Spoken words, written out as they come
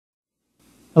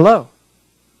Hello,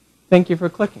 thank you for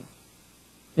clicking.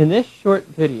 In this short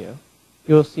video,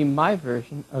 you will see my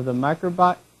version of the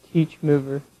Microbot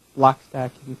Teachmover block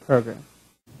stacking program.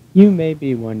 You may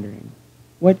be wondering,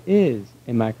 what is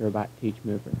a Microbot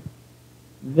Teachmover?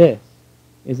 This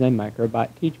is a Microbot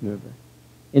Teachmover.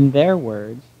 In their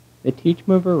words, the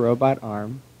Teachmover robot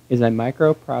arm is a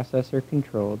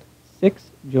microprocessor-controlled,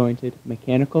 6-jointed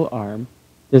mechanical arm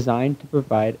designed to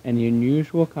provide an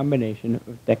unusual combination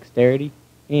of dexterity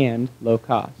and low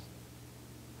cost.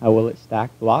 How will it stack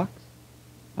blocks?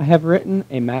 I have written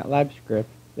a MATLAB script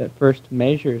that first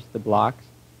measures the blocks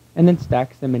and then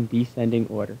stacks them in descending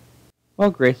order,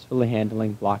 while gracefully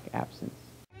handling block absence.